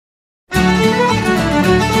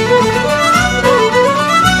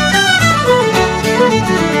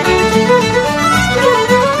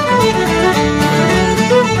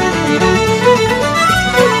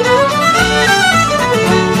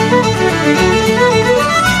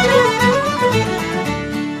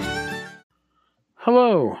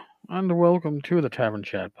and welcome to the Tavern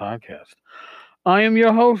Chat podcast. I am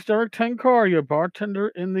your host, Eric Tenkar, your bartender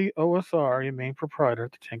in the OSR, your main proprietor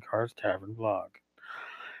at the Tenkar's Tavern blog.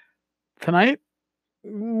 Tonight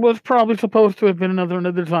was probably supposed to have been another one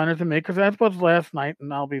of the designers to make, because that was last night,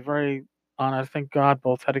 and I'll be very honest, thank God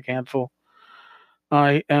both had to cancel.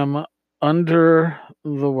 I am under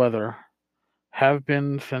the weather, have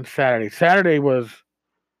been since Saturday. Saturday was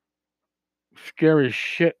scary as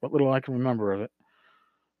shit, what little I can remember of it.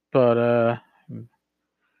 But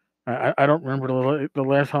I don't remember the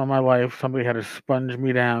last time in my life somebody had to sponge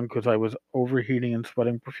me down because I was overheating and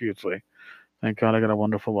sweating profusely. Thank God I got a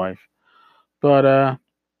wonderful wife. But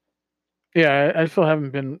yeah, I still haven't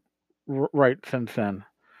been right since then.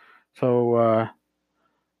 So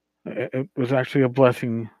it was actually a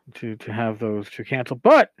blessing to have those two cancel.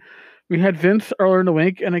 But we had Vince earlier in the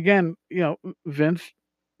week, and again, Vince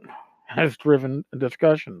has driven a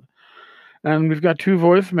discussion, and we've got two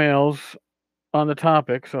voicemails on the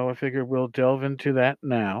topic, so I figured we'll delve into that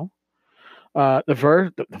now.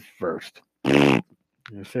 The first. You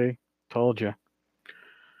see, told you.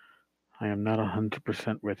 I am not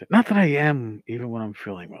 100% with it. Not that I am, even when I'm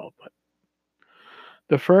feeling well, but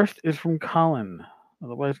the first is from Colin,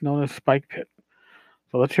 otherwise known as Spike Pit.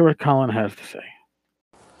 So let's hear what Colin has to say.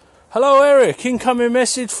 Hello, Eric. Incoming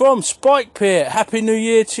message from Spike Pit. Happy New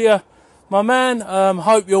Year to you, my man.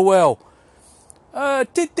 Hope you're well.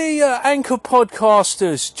 Did the Anchor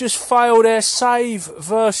podcasters just fail their save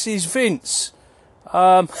versus Vince?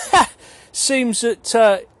 Seems that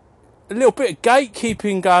a little bit of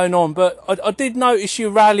gatekeeping going on, but I did notice you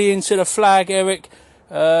rallying to the flag, Eric.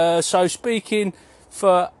 So speaking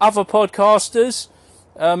for other podcasters,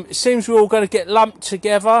 it seems we're all going to get lumped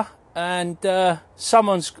together, and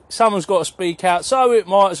someone's got to speak out, so it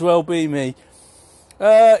might as well be me.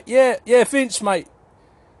 Yeah, Vince, mate.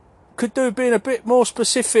 Could do being a bit more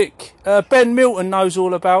specific. Ben Milton knows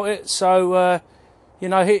all about it, so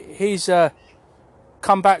he's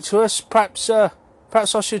come back to us. Perhaps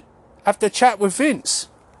I should have to chat with Vince.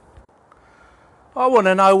 I want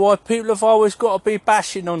to know why people have always got to be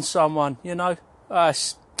bashing on someone.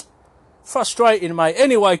 It's frustrating, mate.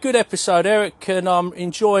 Anyway, good episode, Eric, and I'm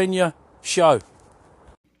enjoying your show.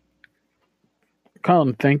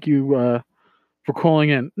 Colin, thank you for calling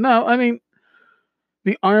in. No, I mean,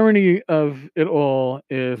 the irony of it all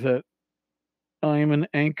is that I am an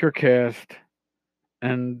anchor cast,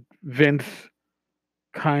 and Vince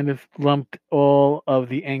kind of lumped all of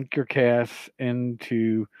the anchor casts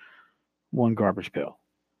into one garbage pail.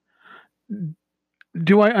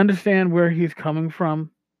 Do I understand where he's coming from?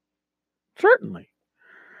 Certainly.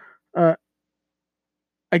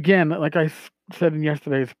 Again, like I said in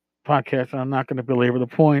yesterday's podcast, and I'm not going to belabor the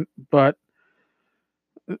point, but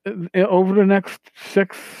over the next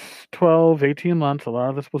 6, 12, 18 months, a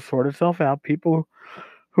lot of this will sort itself out. People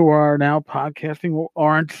who are now podcasting or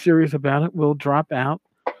aren't serious about it will drop out.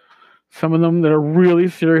 Some of them that are really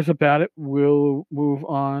serious about it will move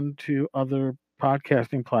on to other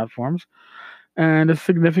podcasting platforms. And a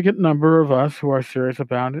significant number of us who are serious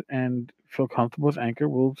about it and feel comfortable with Anchor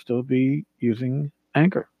will still be using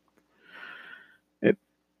Anchor. It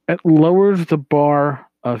lowers the bar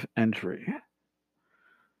of entry.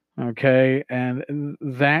 Okay, and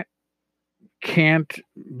that can't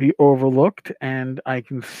be overlooked, and I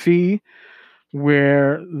can see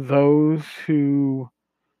where those who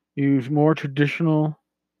use more traditional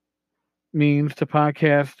means to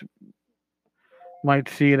podcast might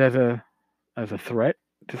see it as a threat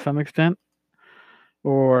to some extent,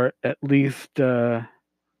 or at least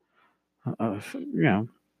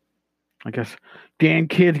I guess, damn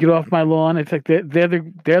kids, get off my lawn. It's like they're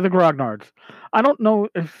the grognards. I don't know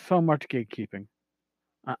if so much gatekeeping.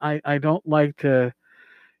 I don't like to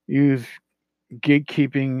use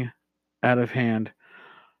gatekeeping out of hand,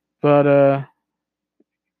 but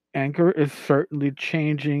Anchor is certainly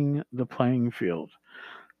changing the playing field,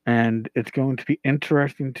 and it's going to be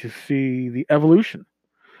interesting to see the evolution,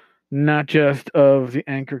 not just of the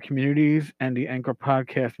Anchor communities and the Anchor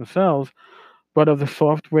podcasts themselves, but of the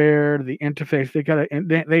software, the interface.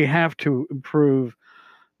 They have to improve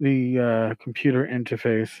the computer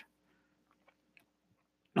interface.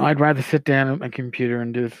 I'd rather sit down at my computer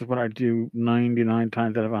and do this is what I do 99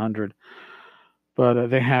 times out of 100. But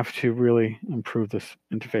they have to really improve this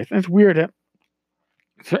interface. And it's weird that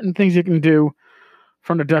certain things you can do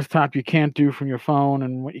from the desktop you can't do from your phone,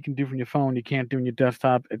 and what you can do from your phone you can't do on your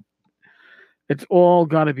desktop. It's all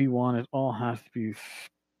got to be one. It all has to be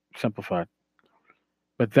simplified.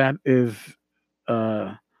 But that is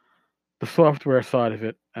the software side of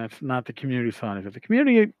it. That's not the community side of it. The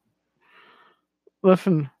community,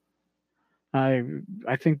 listen,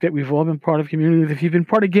 I think that we've all been part of communities. If you've been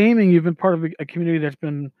part of gaming, you've been part of a community that's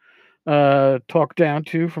been talked down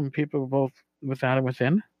to from people both without and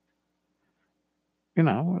within.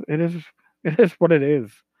 It is what it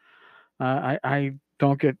is. I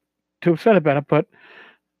don't get too upset about it, but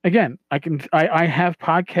again, I have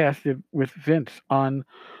podcasted with Vince on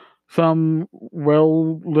some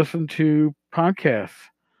well listened to podcasts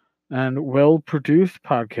and well produced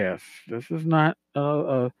podcasts. This is not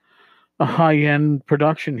a high end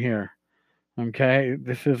production here. Okay,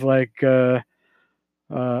 this is like I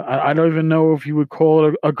don't even know if you would call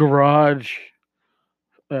it a garage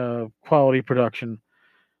quality production,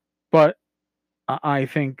 but I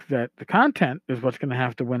think that the content is what's going to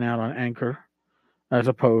have to win out on Anchor as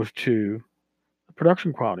opposed to the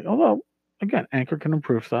production quality. Although, again, Anchor can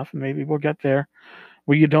improve stuff, and maybe we'll get there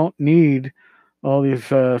where you don't need all these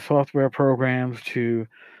software programs to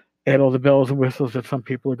add all the bells and whistles that some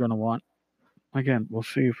people are going to want. Again, we'll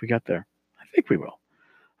see if we get there. I think we will.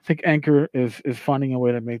 I think Anchor is finding a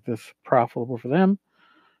way to make this profitable for them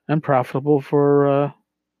and profitable for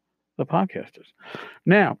the podcasters.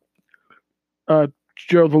 Now,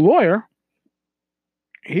 Joe the lawyer,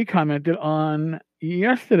 he commented on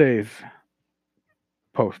yesterday's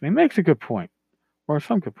post, and he makes a good point, or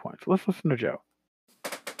some good points. Let's listen to Joe.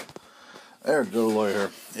 Eric, Joe the lawyer here.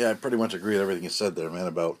 Yeah, I pretty much agree with everything you said there, man,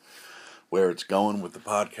 about where it's going with the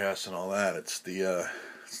podcast and all that. It's the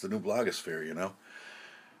new blogosphere, you know.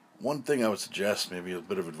 One thing I would suggest, maybe a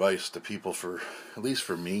bit of advice to people, for at least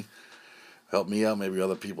for me, help me out, maybe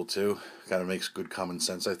other people too. Kind of makes good common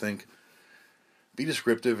sense, I think. Be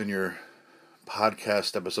descriptive in your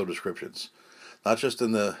podcast episode descriptions. Not just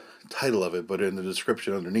in the title of it, but in the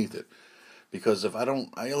description underneath it. Because I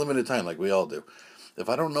have limited time, like we all do. If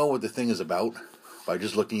I don't know what the thing is about by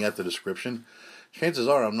just looking at the description, chances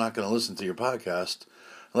are I'm not going to listen to your podcast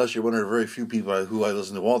unless you're one of the very few people who I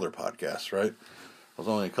listen to all their podcasts, right? There's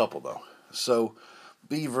only a couple, though. So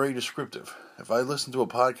be very descriptive. If I listen to a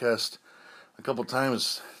podcast a couple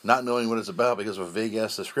times not knowing what it's about because of a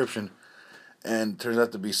vague-ass description and it turns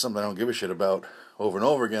out to be something I don't give a shit about over and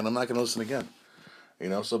over again, I'm not going to listen again.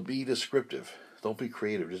 So be descriptive. Don't be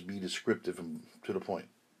creative. Just be descriptive and to the point.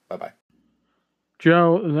 Bye-bye.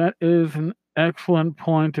 Joe, that is an excellent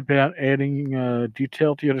point about adding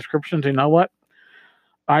detail to your descriptions. You know what?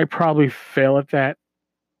 I probably fail at that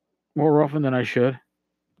more often than I should.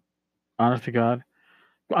 Honest to God.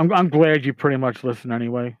 I'm glad you pretty much listen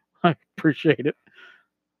anyway. I appreciate it.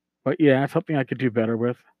 But yeah, it's something I could do better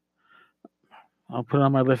with. I'll put it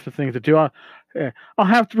on my list of things to do. I'll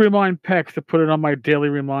have to remind Pex to put it on my daily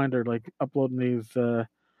reminder, like uploading these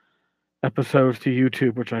episodes to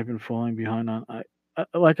YouTube, which I've been falling behind on.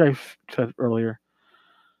 Like I said earlier,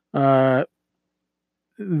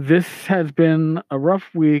 this has been a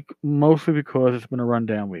rough week, mostly because it's been a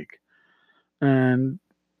rundown week. And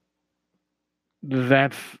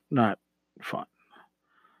that's not fun.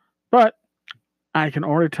 But I can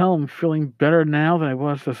already tell I'm feeling better now than I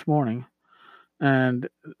was this morning. And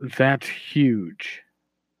that's huge.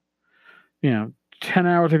 10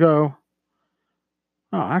 hours ago,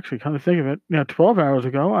 actually, come to think of it, 12 hours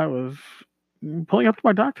ago, I was pulling up to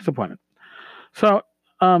my doctor's appointment. So,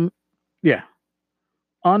 yeah,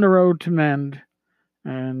 on the road to mend,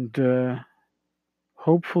 and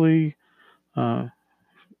hopefully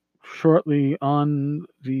shortly on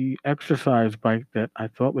the exercise bike that I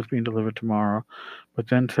thought was being delivered tomorrow, but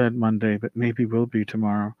then said Monday, but maybe will be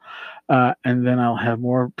tomorrow. And then I'll have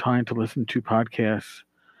more time to listen to podcasts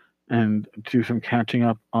and do some catching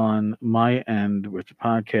up on my end with the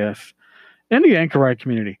podcasts in the Anchorite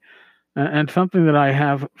community. And something that I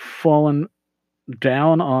have fallen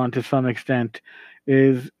down on to some extent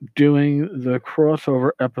is doing the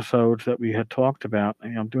crossover episodes that we had talked about.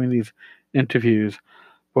 I'm doing these interviews,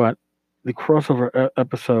 but the crossover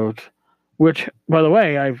episodes, which, by the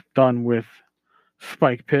way, I've done with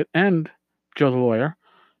Spike Pit and Joe the Lawyer,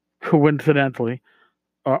 coincidentally,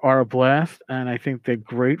 are a blast, and I think they're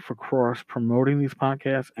great for cross-promoting these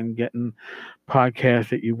podcasts and getting podcasts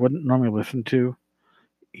that you wouldn't normally listen to,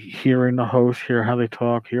 hearing the host, hear how they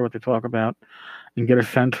talk, hear what they talk about, and get a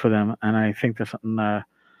sense for them. And I think that's something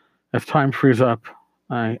as time frees up,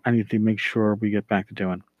 I need to make sure we get back to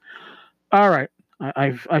doing. All right.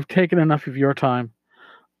 I've taken enough of your time.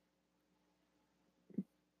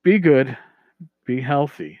 Be good. Be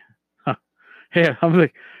healthy. Yeah, I'm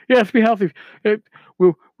like, yes, be healthy.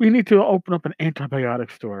 We need to open up an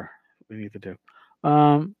antibiotic store. We need to do.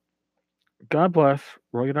 God bless.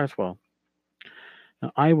 Roll your dice well.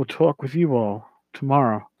 And I will talk with you all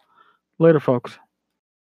tomorrow. Later, folks.